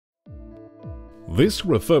This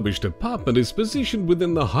refurbished apartment is positioned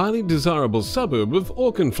within the highly desirable suburb of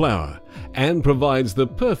Auchenflower and provides the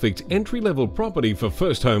perfect entry-level property for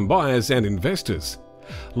first home buyers and investors.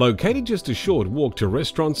 Located just a short walk to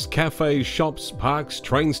restaurants, cafes, shops, parks,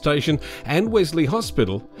 train station and Wesley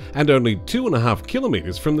Hospital, and only 2.5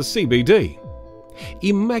 kilometres from the CBD.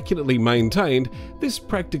 Immaculately maintained, this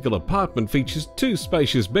practical apartment features 2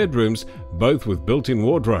 spacious bedrooms, both with built-in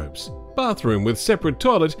wardrobes, bathroom with separate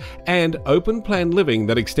toilet, and open-plan living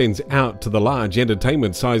that extends out to the large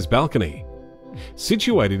entertainment-sized balcony.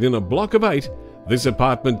 Situated in a block of 8, this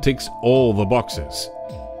apartment ticks all the boxes.